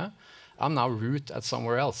Arne. I'm now root at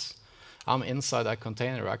somewhere else. I'm inside that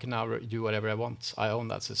container. I can now do whatever I want. I own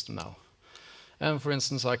that system now. And for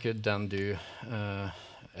instance, I could then do,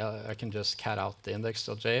 I can just cat out the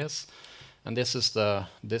index.js, and this is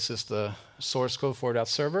the source code for that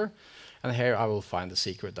server, and here I will find the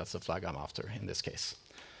secret. That's the flag I'm after in this case.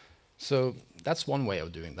 So that's one way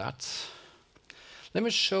of doing that. Let me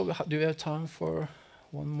show. Do we have time for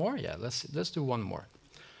one more? Yeah, let's do one more.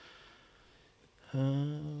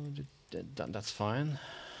 That's fine.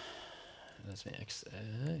 Let me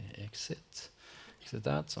exit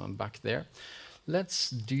that. So I'm back there. Let's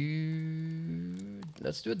do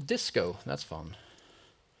a disco. That's fun.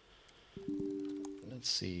 Let's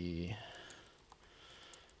see.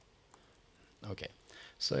 Okay.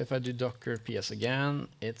 So if I do docker ps again,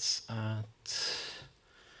 it's at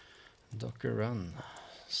docker run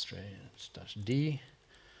 /d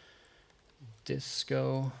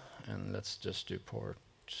disco, and let's just do port.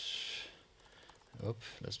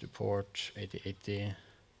 Let's do port 8080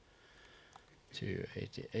 to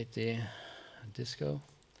 8080 disco.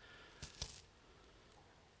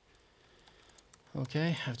 Okay,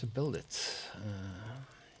 I have to build it.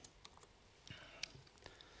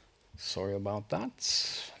 Sorry about that.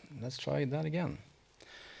 Let's try that again.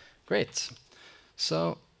 Great.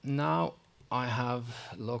 So now I have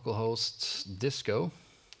localhost disco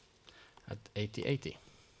at 8080.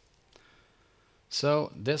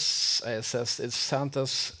 So this says it's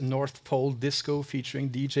Santa's North Pole Disco featuring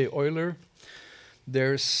DJ Euler.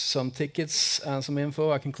 There's some tickets and some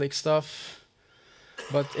info. I can click stuff.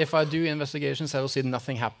 But if I do investigations, I will see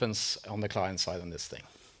nothing happens on the client side on this thing.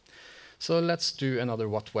 So let's do another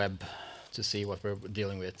what web to see what we're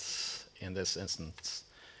dealing with in this instance.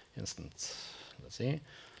 Let's see.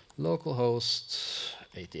 Localhost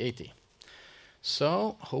 8080.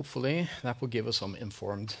 So hopefully that will give us some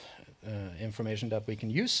information that we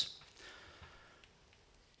can use.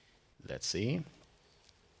 Let's see.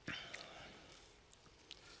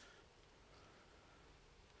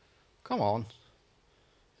 Come on.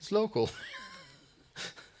 It's local.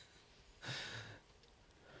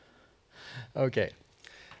 Okay,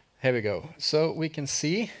 here we go. So we can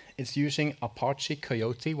see it's using Apache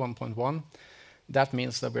Coyote 1.1. That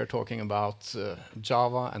means that we're talking about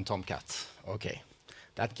Java and Tomcat. Okay,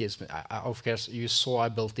 that gives me, of course, you saw I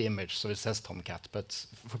built the image, so it says Tomcat, but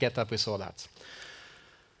forget that we saw that.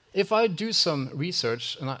 If I do some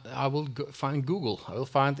research, and I will find Google, I will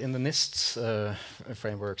find in the NIST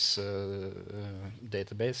frameworks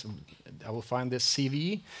database, I will find this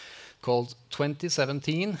CVE called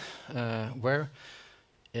 2017, where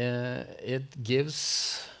it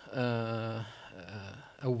gives a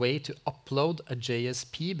way to upload a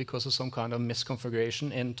JSP because of some kind of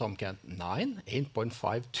misconfiguration in Tomcat 9,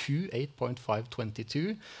 8.52,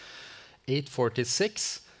 8.522,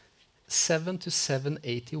 846, 7 to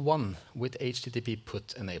 781 with HTTP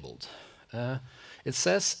put enabled. It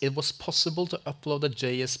says it was possible to upload a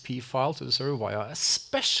JSP file to the server via a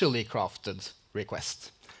specially crafted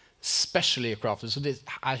request. Specially crafted, so it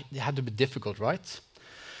had to be difficult, right?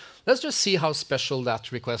 Let's just see how special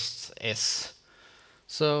that request is.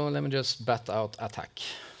 So let me just bat out attack.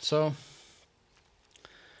 So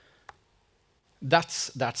that's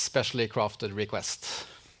that specially crafted request.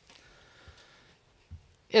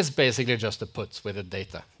 It's basically just a put with the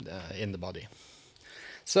data in the body.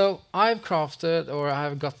 So I've crafted, or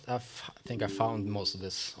I think I found most of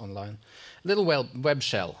this online, a little web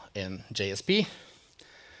shell in JSP.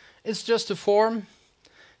 It's just a form,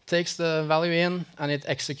 takes the value in, and it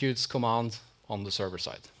executes command on the server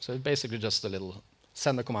side. So it's basically just a little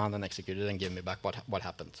send a command and execute it and give me back what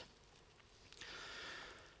happened.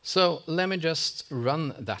 So let me just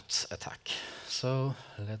run that attack. So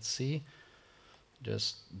let's see.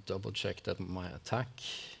 Just double check that my attack.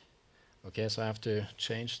 Okay, so I have to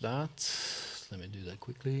change that. Let me do that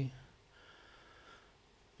quickly.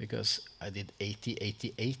 Because I did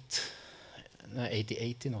 8088. No,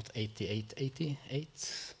 8080, not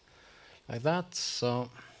 8888. Like that. So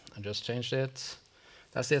I just changed it.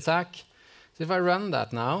 That's the attack. So if I run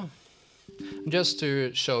that now, just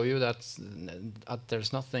to show you that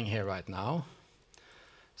there's nothing here right now.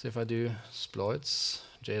 So if I do exploits,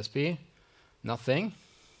 JSP, nothing.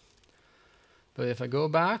 But if I go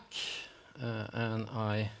back and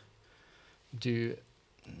I do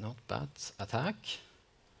not bat attack,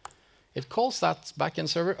 it calls that backend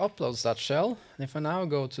server, uploads that shell. And if I now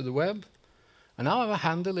go to the web, I now have a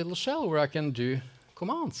handy little shell where I can do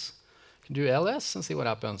commands. I can do ls and see what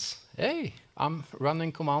happens. Hey, I'm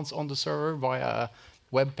running commands on the server via a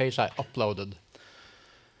web page I uploaded.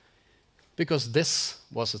 Because this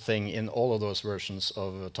was a thing in all of those versions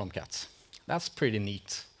of Tomcat. That's pretty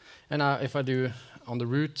neat. And if I do on the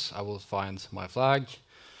root, I will find my flag.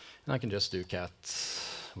 And I can just do cat,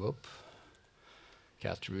 whoop,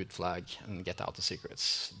 cat root flag and get out the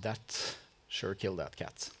secrets. That sure killed that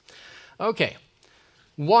cat. Okay,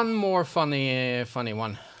 one more funny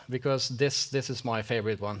one, because this is my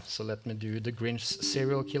favorite one. So let me do the Grinch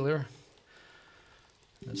serial killer.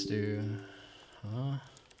 Let's do.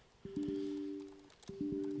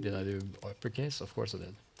 Did I do uppercase? Of course I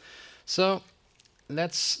did. So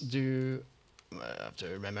let's do. I have to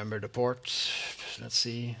remember the port. Let's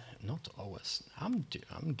see. Not OS. I'm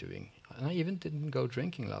doing. And I even didn't go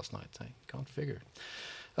drinking last night. I can't figure.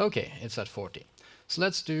 Okay, it's at 40. So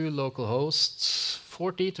let's do localhost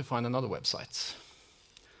 40 to find another website.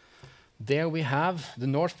 There we have the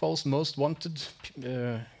North Pole's most wanted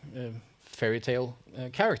fairy tale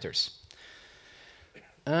characters.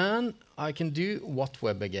 And I can do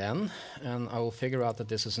whatweb again, and I will figure out that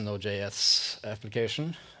this is an Node.js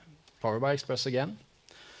application, powered by Express again.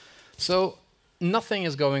 So nothing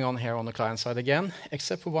is going on here on the client side again,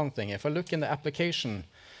 except for one thing. If I look in the application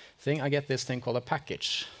thing, I get this thing called a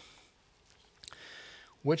package,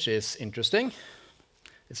 which is interesting.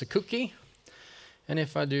 It's a cookie. And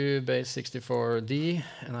if I do base64d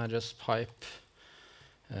and I just pipe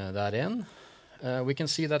that in, we can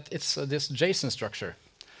see that it's this JSON structure.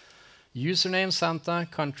 Username Santa,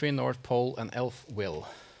 country North Pole, and elf will.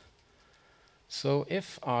 So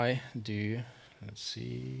if I do, let's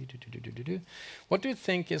see, what do you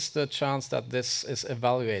think is the chance that this is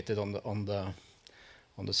evaluated on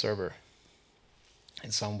the server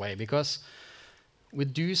in some way? Because we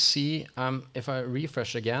do see, if I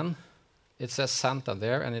refresh again, it says Santa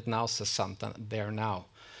there, and it now says Santa there now.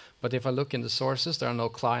 But if I look in the sources, there are no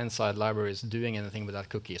client-side libraries doing anything with that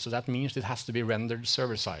cookie. So that means it has to be rendered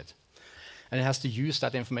server-side. And it has to use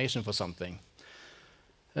that information for something.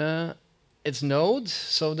 It's Node,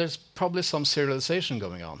 so there's probably some serialization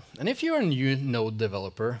going on. And if you're a new Node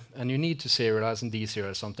developer and you need to serialize and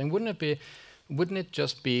deserialize something, wouldn't it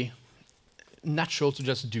just be natural to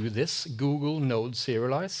just do this? Google Node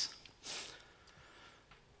serialize,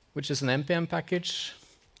 which is an NPM package.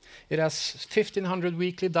 It has 1,500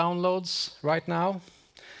 weekly downloads right now.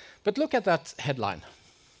 But look at that headline.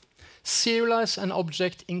 Serialize an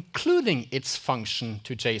object including its function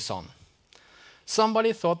to JSON.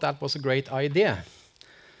 Somebody thought that was a great idea.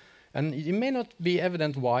 And it may not be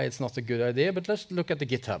evident why it's not a good idea, but let's look at the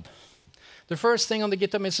GitHub. The first thing on the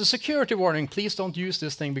GitHub is a security warning. Please don't use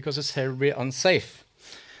this thing because it's terribly unsafe.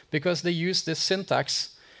 Because they use this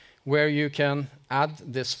syntax where you can add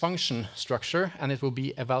this function structure and it will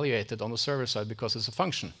be evaluated on the server side because it's a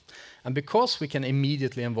function. And because we can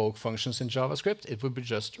immediately invoke functions in JavaScript, it will be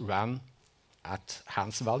just ran at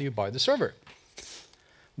hands value by the server.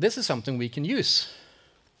 This is something we can use.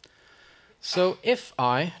 So if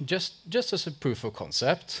I, just as a proof of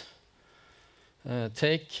concept,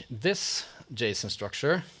 take this JSON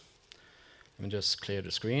structure, let me just clear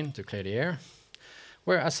the screen to clear the air,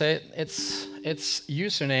 where I say it's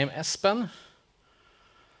username Espen,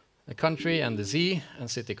 the country and the Z, and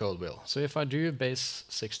city code will. So if I do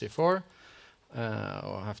base64,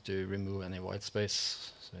 I'll have to remove any white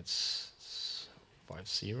space. So it's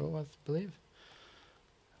 50, I believe.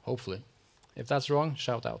 Hopefully. If that's wrong,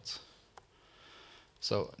 shout out.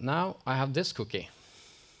 So now I have this cookie.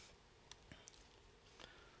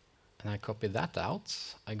 And I copy that out.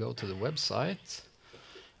 I go to the website.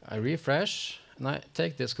 I refresh. And I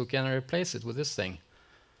take this cookie and I replace it with this thing.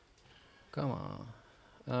 Come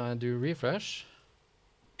on. Do refresh.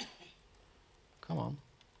 Come on.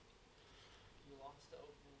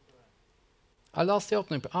 I lost the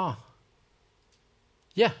opening. Ah.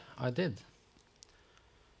 Yeah, I did.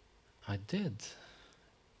 I did.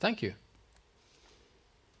 Thank you.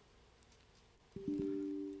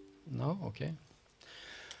 No? Okay.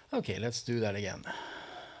 Okay, let's do that again.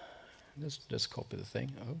 Let's just copy the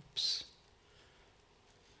thing. Oops.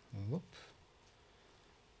 Whoop.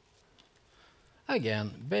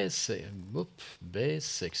 Again, base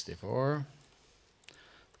 64.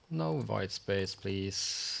 No white space,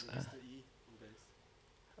 please.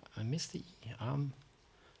 I missed the E.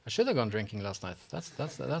 I should have gone drinking last night. That's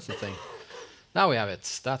the thing. Now we have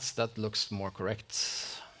it. That looks more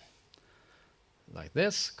correct. Like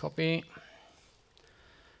this. Copy.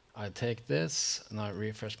 I take this and I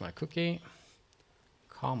refresh my cookie.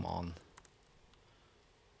 Come on.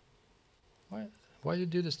 Why you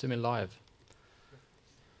do this to me live?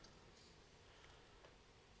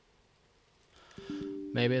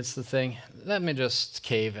 Maybe it's the thing. Let me just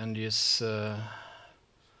cave and use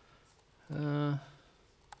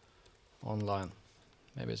online.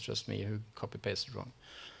 Maybe it's just me who copy-pasted wrong.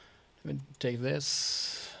 Let me take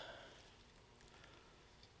this.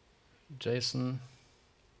 JSON.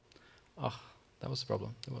 Ah, that was the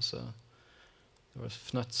problem. There was a There was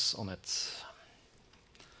nuts on it.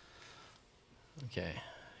 Okay,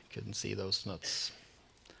 couldn't see those nuts.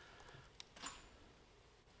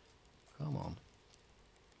 Come on.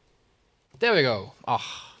 There we go.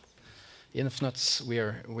 Ah, enough nuts. We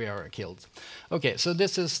are killed. Okay, so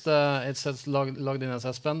this is the. It says logged in as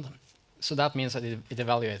Espen, so that means that it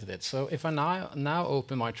evaluated it. So if I now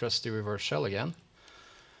open my trusty reverse shell again,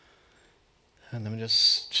 and let me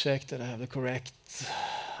just check that I have the correct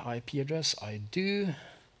IP address. I do.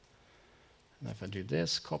 And if I do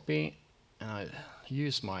this, copy, and I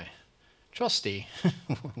use my trusty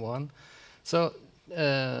one. So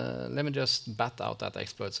let me just bat out that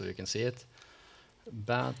exploit so you can see it.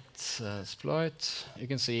 Bat exploit. You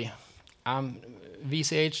can see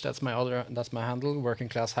VCH. That's my handle. Working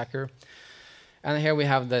class hacker. And here we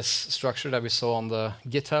have this structure that we saw on the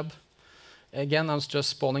GitHub. Again, I'm just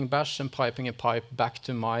spawning bash and piping a pipe back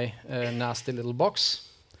to my nasty little box.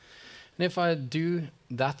 And if I do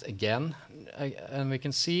that again, and we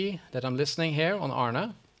can see that I'm listening here on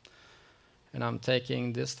Arne, and I'm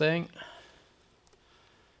taking this thing,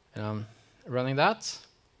 and I'm running that.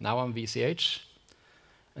 Now I'm VCH.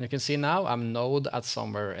 And you can see now I'm node at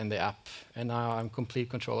somewhere in the app, and now I'm complete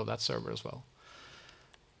control of that server as well.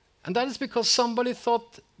 And that is because somebody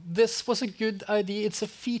thought this was a good idea. It's a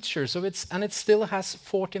feature, so it still has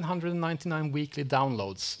 1,499 weekly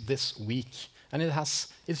downloads this week, and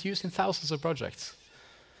it's used in thousands of projects,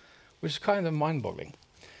 which is kind of mind-boggling.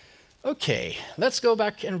 Okay, let's go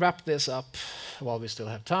back and wrap this up while we still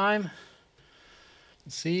have time.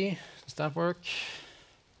 Let's see, does that work?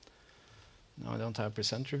 No, I don't have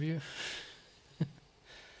present review.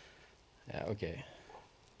 Yeah, okay.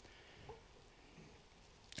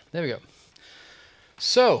 There we go.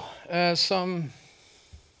 So, some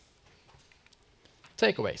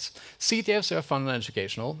takeaways. CTFs are fun and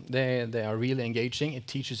educational. They are really engaging. It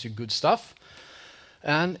teaches you good stuff.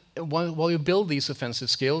 And while you build these offensive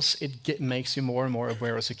skills, it makes you more and more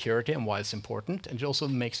aware of security and why it's important. And it also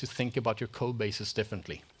makes you think about your code bases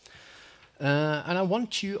differently. And I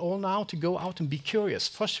want you all now to go out and be curious,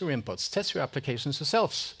 flush your inputs, test your applications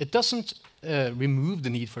yourselves. It doesn't remove the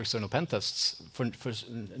need for external pen tests for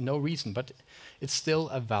no reason, but it's still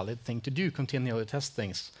a valid thing to do, continually test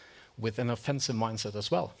things with an offensive mindset as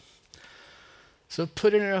well. So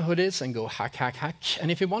put it in your hoodies and go hack, hack, hack. And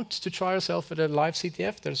if you want to try yourself at a live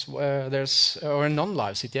CTF, or a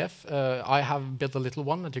non-live CTF, I have built a little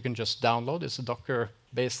one that you can just download. It's a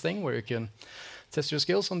Docker-based thing where you can test your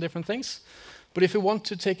skills on different things. But if you want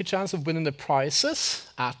to take a chance of winning the prizes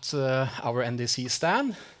at our NDC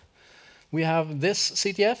stand, we have this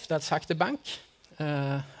CTF, that's Hack the Bank.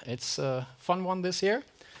 It's a fun one this year.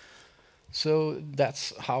 So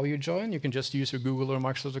that's how you join. You can just use your Google or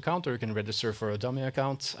Microsoft account, or you can register for a dummy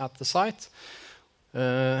account at the site.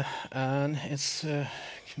 And it's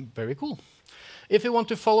very cool. If you want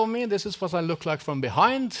to follow me, this is what I look like from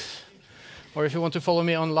behind. Or if you want to follow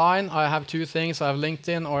me online, I have two things. I have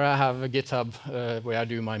LinkedIn, or I have a GitHub where I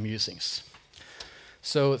do my musings.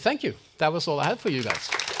 So thank you. That was all I had for you guys.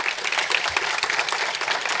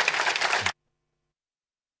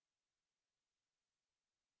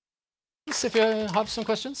 If you have some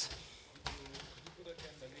questions.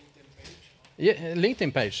 Yeah,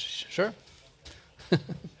 LinkedIn page, sure.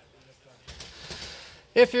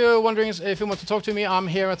 If you're wondering if you want to talk to me, I'm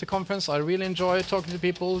here at the conference. I really enjoy talking to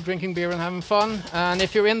people, drinking beer and having fun. And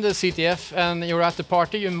if you're in the CTF and you're at the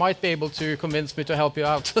party, you might be able to convince me to help you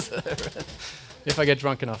out if I get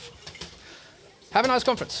drunk enough. Have a nice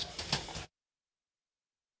conference.